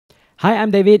Hi,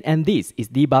 I'm David and this is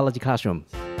the Biology Classroom.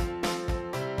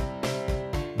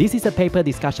 This is a paper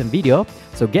discussion video,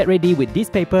 so get ready with this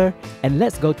paper and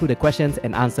let's go through the questions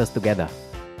and answers together.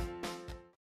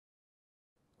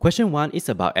 Question 1 is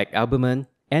about egg albumin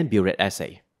and burette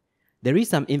assay. There is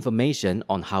some information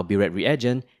on how burette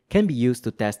reagent can be used to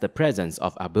test the presence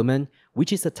of albumin,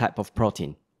 which is a type of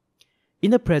protein. In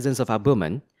the presence of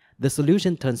albumin, the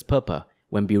solution turns purple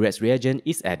when burette reagent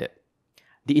is added.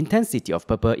 The intensity of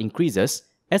purple increases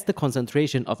as the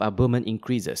concentration of albumin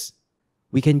increases.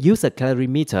 We can use a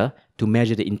calorimeter to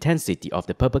measure the intensity of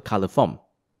the purple color form.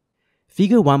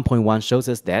 Figure 1.1 shows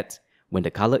us that when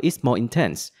the color is more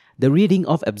intense, the reading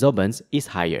of absorbance is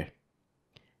higher.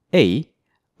 A.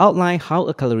 Outline how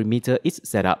a calorimeter is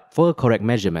set up for a correct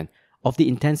measurement of the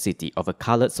intensity of a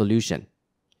colored solution.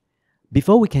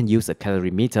 Before we can use a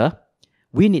calorimeter,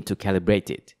 we need to calibrate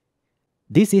it.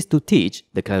 This is to teach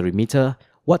the calorimeter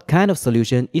what kind of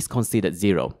solution is considered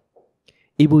zero.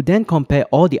 It will then compare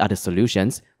all the other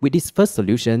solutions with this first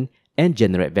solution and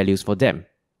generate values for them.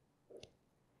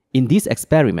 In this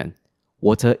experiment,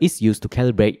 water is used to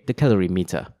calibrate the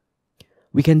calorimeter.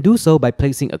 We can do so by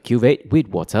placing a cuvette with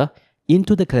water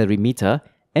into the calorimeter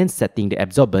and setting the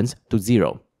absorbance to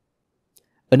 0.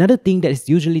 Another thing that is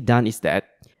usually done is that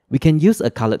we can use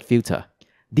a colored filter.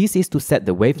 This is to set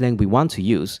the wavelength we want to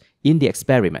use in the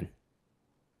experiment.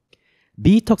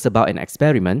 B talks about an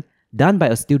experiment done by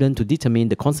a student to determine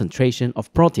the concentration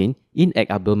of protein in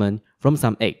egg albumin from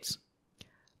some eggs.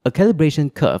 A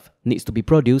calibration curve needs to be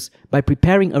produced by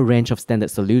preparing a range of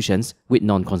standard solutions with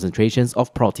known concentrations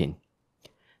of protein.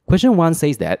 Question 1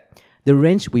 says that the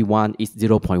range we want is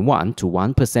 0.1 to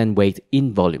 1% weight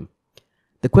in volume.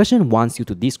 The question wants you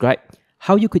to describe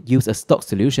how you could use a stock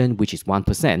solution, which is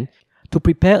 1%, to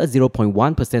prepare a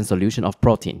 0.1% solution of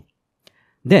protein.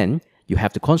 Then, you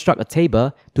have to construct a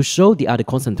table to show the other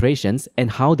concentrations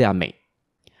and how they are made.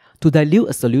 To dilute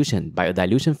a solution by a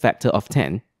dilution factor of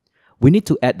 10, we need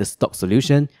to add the stock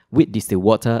solution with distilled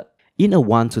water in a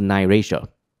 1:9 ratio.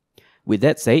 With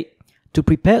that said, to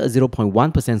prepare a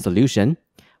 0.1% solution,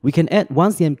 we can add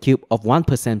 1 cm³ of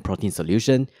 1% protein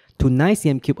solution to 9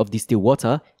 cm³ of distilled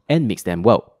water and mix them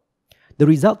well. The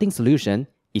resulting solution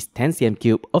is 10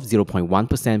 cm³ of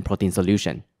 0.1% protein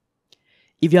solution.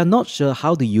 If you are not sure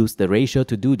how to use the ratio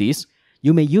to do this,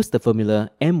 you may use the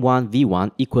formula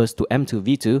M1V1 equals to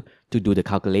M2V2 to do the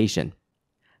calculation.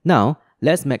 Now,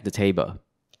 let's make the table.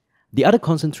 The other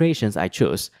concentrations I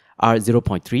chose are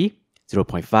 0.3,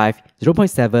 0.5,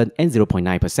 0.7, and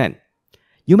 0.9%.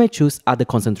 You may choose other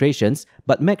concentrations,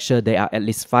 but make sure there are at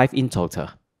least 5 in total.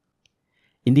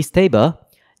 In this table,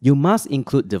 you must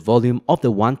include the volume of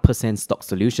the 1% stock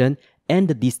solution and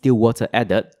the distilled water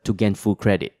added to gain full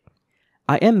credit.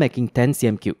 I am making 10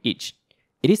 cm³ each.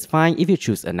 It is fine if you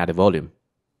choose another volume.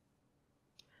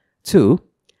 2.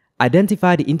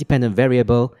 Identify the independent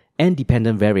variable and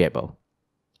dependent variable.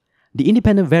 The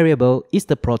independent variable is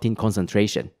the protein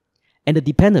concentration, and the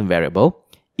dependent variable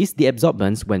is the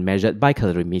absorbance when measured by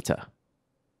calorimeter.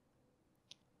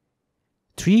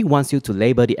 3 wants you to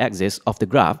label the axis of the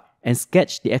graph and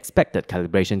sketch the expected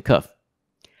calibration curve.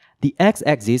 The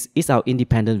x-axis is our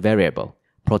independent variable,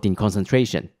 protein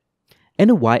concentration, and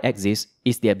the y-axis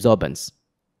is the absorbance.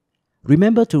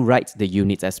 Remember to write the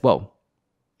units as well.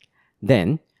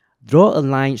 Then, draw a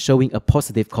line showing a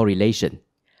positive correlation,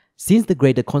 since the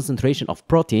greater concentration of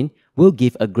protein will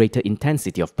give a greater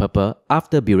intensity of purple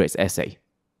after burette assay.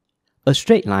 A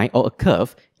straight line or a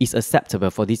curve is acceptable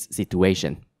for this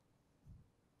situation.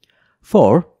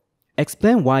 4.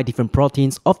 Explain why different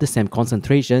proteins of the same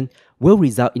concentration will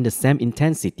result in the same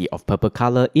intensity of purple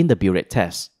color in the burette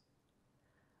test.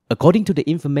 According to the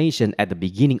information at the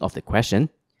beginning of the question,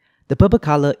 the purple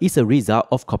color is a result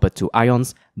of copper-2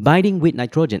 ions binding with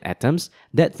nitrogen atoms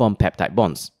that form peptide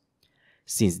bonds.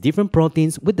 Since different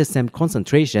proteins with the same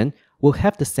concentration will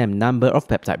have the same number of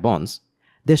peptide bonds,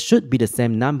 there should be the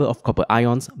same number of copper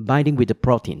ions binding with the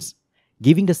proteins,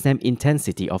 giving the same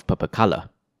intensity of purple color.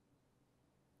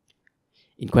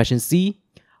 In question C,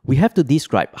 we have to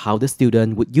describe how the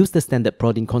student would use the standard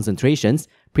protein concentrations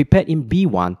prepared in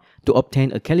B1 to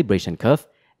obtain a calibration curve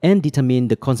and determine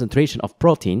the concentration of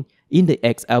protein in the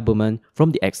egg albumin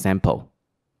from the egg sample.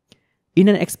 In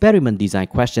an experiment design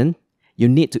question, you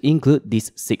need to include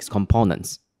these 6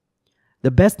 components. The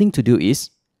best thing to do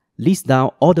is list down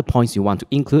all the points you want to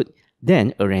include,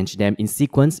 then arrange them in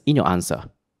sequence in your answer.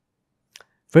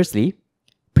 Firstly,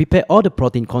 prepare all the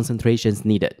protein concentrations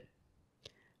needed.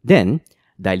 Then,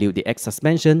 dilute the egg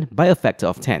suspension by a factor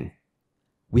of 10.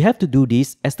 We have to do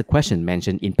this as the question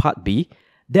mentioned in part B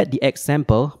that the egg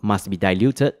sample must be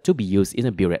diluted to be used in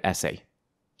a burette assay.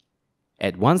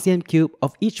 Add 1 cm cube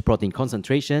of each protein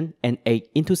concentration and egg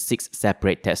into 6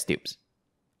 separate test tubes.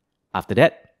 After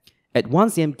that, add 1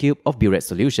 cm cube of burette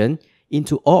solution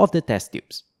into all of the test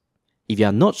tubes. If you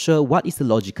are not sure what is the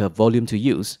logical volume to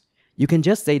use, you can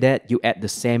just say that you add the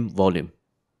same volume.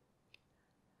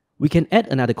 We can add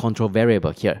another control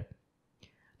variable here.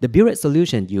 The burette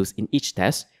solution used in each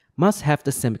test must have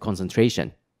the same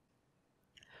concentration.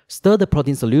 Stir the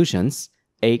protein solutions,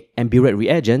 egg, and burette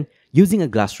reagent using a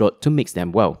glass rod to mix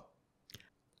them well.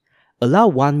 Allow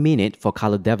 1 minute for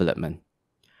color development.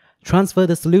 Transfer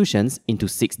the solutions into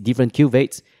 6 different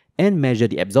cuvettes and measure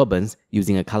the absorbance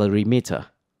using a colorimeter.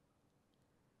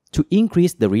 To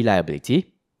increase the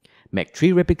reliability, make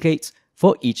 3 replicates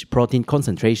for each protein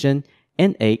concentration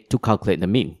and egg to calculate the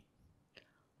mean.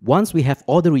 Once we have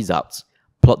all the results,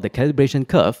 plot the calibration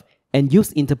curve and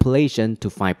use interpolation to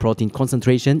find protein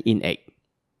concentration in egg.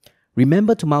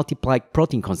 Remember to multiply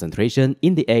protein concentration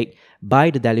in the egg by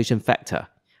the dilution factor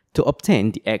to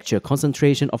obtain the actual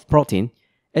concentration of protein,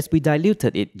 as we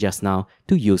diluted it just now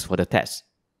to use for the test.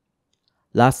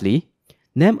 Lastly,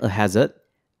 name a hazard,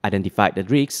 identify the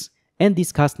risks, and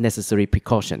discuss necessary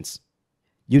precautions.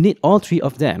 You need all 3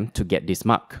 of them to get this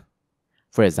mark.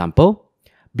 For example,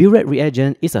 burette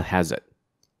reagent is a hazard.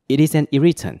 It is an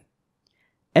irritant.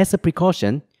 As a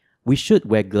precaution, we should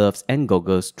wear gloves and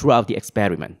goggles throughout the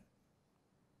experiment.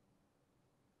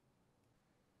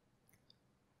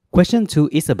 Question 2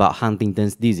 is about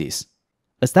Huntington's disease.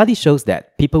 A study shows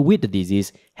that people with the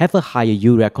disease have a higher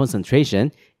urea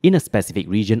concentration in a specific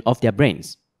region of their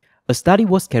brains. A study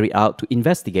was carried out to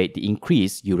investigate the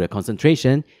increased urea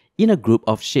concentration in a group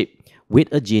of sheep with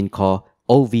a gene called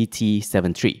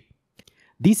OVT73.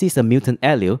 This is a mutant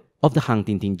allele of the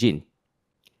Huntington gene.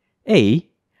 A.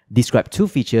 Describe 2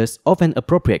 features of an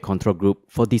appropriate control group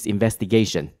for this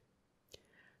investigation.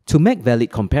 To make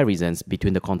valid comparisons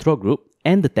between the control group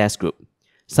and the test group,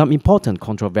 some important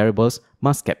control variables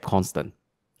must be kept constant.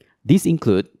 These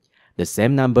include the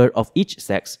same number of each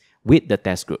sex with the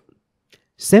test group,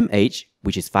 same age,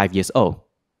 which is 5 years old,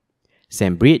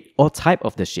 same breed or type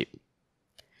of the sheep,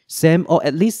 same or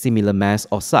at least similar mass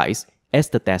or size as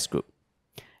the test group,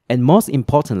 and most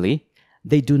importantly,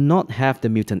 they do not have the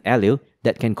mutant allele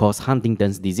that can cause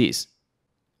Huntington's disease.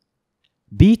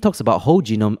 B talks about whole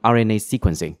genome RNA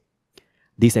sequencing.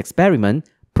 This experiment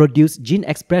produced gene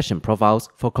expression profiles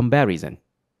for comparison.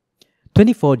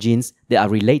 24 genes that are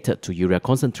related to urea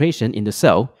concentration in the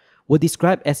cell were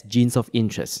described as genes of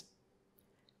interest.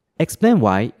 Explain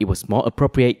why it was more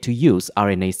appropriate to use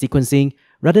RNA sequencing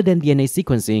rather than DNA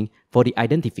sequencing for the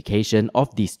identification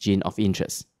of this gene of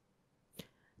interest.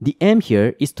 The aim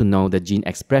here is to know the gene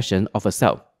expression of a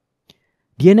cell.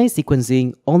 DNA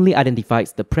sequencing only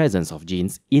identifies the presence of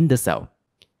genes in the cell.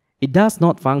 It does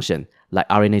not function like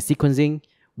RNA sequencing,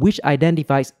 which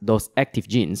identifies those active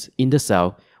genes in the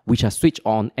cell which are switched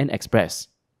on and expressed.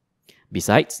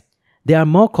 Besides, there are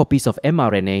more copies of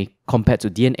mRNA compared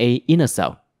to DNA in a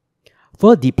cell.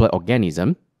 For a diploid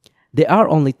organism, there are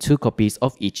only 2 copies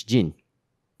of each gene,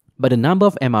 but the number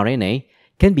of mRNA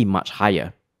can be much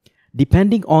higher,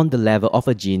 depending on the level of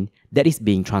a gene that is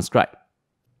being transcribed.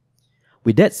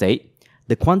 With that said,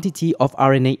 the quantity of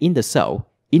RNA in the cell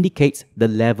indicates the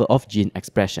level of gene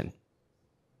expression.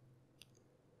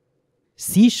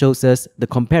 C shows us the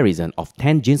comparison of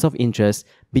 10 genes of interest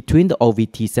between the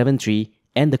OVT73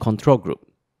 and the control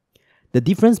group. The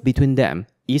difference between them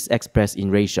is expressed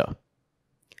in ratio.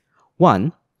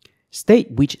 1.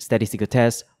 State which statistical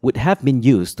tests would have been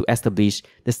used to establish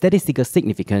the statistical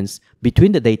significance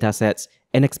between the datasets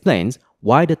and explains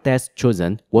why the test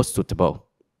chosen was suitable.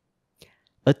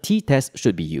 A t-test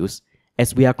should be used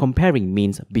as we are comparing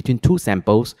means between 2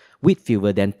 samples with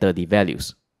fewer than 30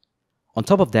 values. On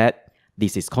top of that,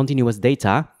 this is continuous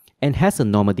data and has a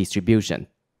normal distribution.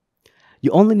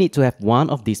 You only need to have one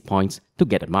of these points to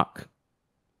get a mark.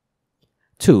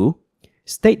 2.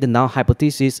 State the null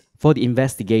hypothesis for the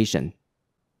investigation.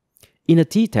 In a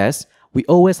t-test, we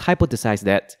always hypothesize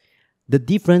that the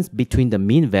difference between the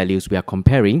mean values we are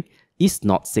comparing is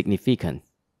not significant.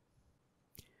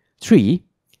 3.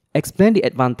 Explain the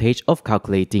advantage of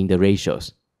calculating the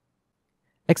ratios.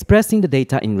 Expressing the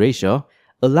data in ratio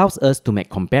allows us to make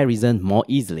comparison more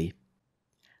easily.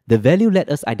 The value let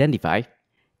us identify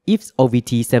if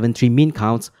OVT73 mean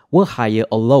counts were higher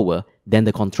or lower than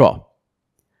the control.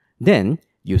 Then,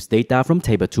 use data from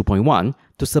table 2.1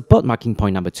 to support marking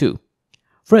point number 2.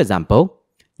 For example,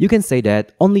 you can say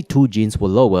that only 2 genes were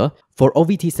lower for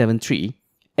OVT73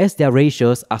 as their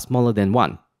ratios are smaller than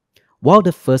 1, while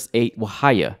the first 8 were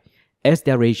higher as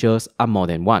their ratios are more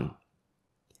than 1.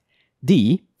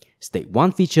 D. State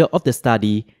one feature of the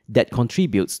study that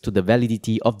contributes to the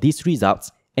validity of these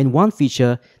results and one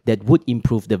feature that would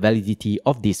improve the validity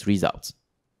of these results.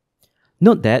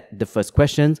 Note that the first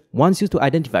question wants you to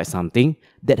identify something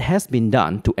that has been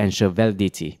done to ensure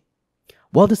validity,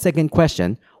 while the second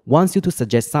question wants you to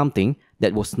suggest something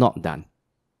that was not done.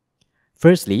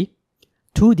 Firstly,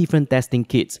 2 different testing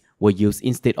kits were used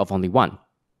instead of only one.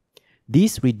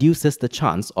 This reduces the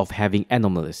chance of having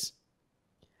anomalies.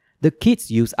 The kits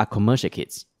used are commercial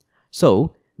kits,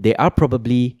 so they are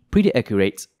probably pretty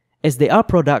accurate as they are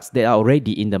products that are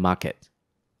already in the market.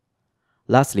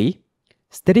 Lastly,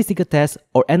 statistical tests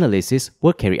or analysis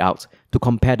were carried out to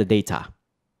compare the data.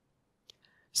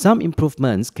 Some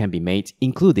improvements can be made,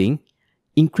 including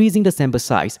increasing the sample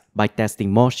size by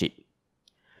testing more sheep.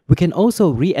 We can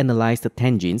also reanalyze the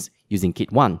tangents using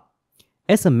Kit 1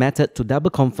 as a method to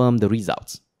double confirm the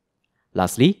results.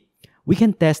 Lastly, we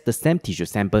can test the same tissue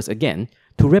samples again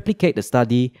to replicate the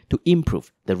study to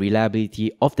improve the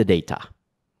reliability of the data.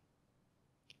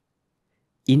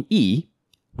 In E,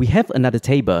 we have another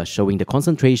table showing the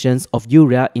concentrations of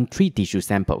urea in 3 tissue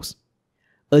samples.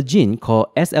 A gene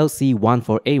called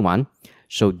SLC14A1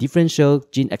 showed differential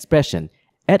gene expression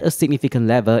at a significant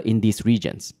level in these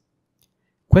regions.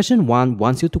 Question 1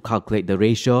 wants you to calculate the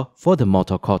ratio for the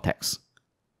motor cortex.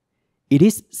 It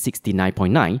is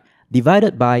 69.9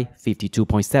 divided by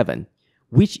 52.7,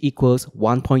 which equals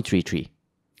 1.33.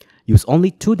 Use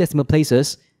only 2 decimal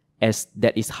places as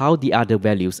that is how the other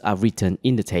values are written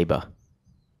in the table.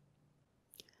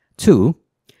 2.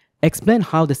 Explain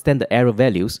how the standard error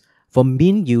values for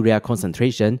mean urea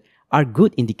concentration are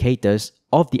good indicators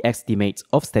of the estimates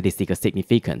of statistical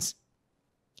significance.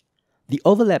 The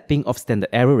overlapping of standard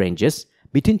error ranges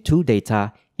between 2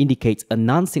 data indicates a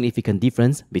non-significant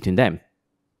difference between them.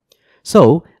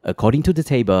 So, according to the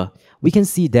table, we can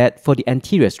see that for the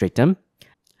anterior stratum,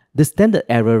 the standard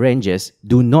error ranges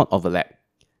do not overlap,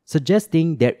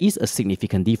 suggesting there is a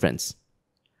significant difference.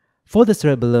 For the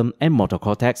cerebellum and motor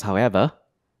cortex, however,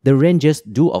 the ranges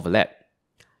do overlap,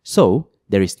 so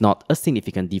there is not a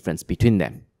significant difference between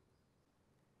them.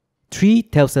 3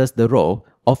 tells us the role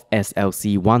of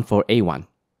SLC14A1.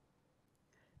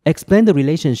 Explain the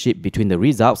relationship between the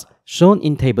results shown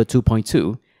in Table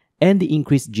 2.2 and the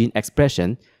increased gene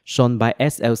expression shown by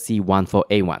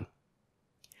SLC14A1.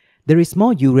 There is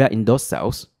more urea in those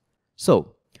cells,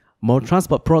 so more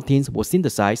transport proteins were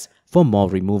synthesized for more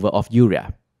removal of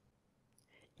urea.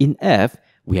 In F,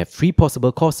 we have 3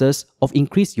 possible causes of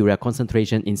increased urea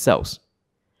concentration in cells.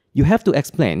 You have to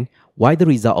explain why the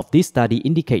result of this study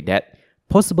indicate that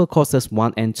possible causes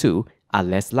 1 and 2 are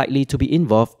less likely to be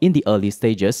involved in the early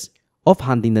stages of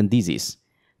Huntington disease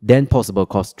than possible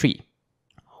cause 3.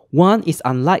 1 is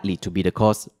unlikely to be the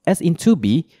cause, as in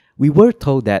 2b, we were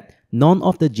told that none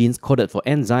of the genes coded for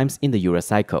enzymes in the urea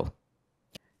cycle.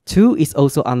 2 is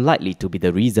also unlikely to be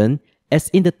the reason, as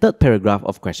in the 3rd paragraph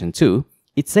of question 2,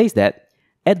 it says that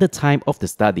at the time of the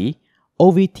study,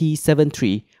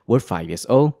 OVT73 were 5 years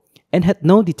old and had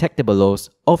no detectable loss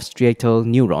of striatal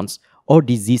neurons or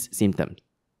disease symptoms.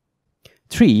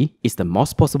 3 is the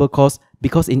most possible cause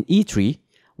because in E3,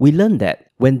 we learned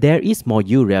that when there is more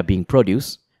urea being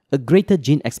produced, a greater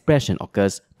gene expression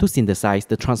occurs to synthesize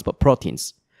the transport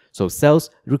proteins, so cells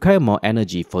require more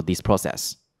energy for this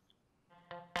process.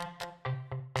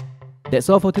 That's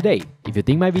all for today. If you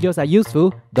think my videos are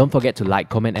useful, don't forget to like,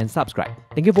 comment and subscribe.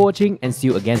 Thank you for watching and see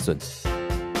you again soon.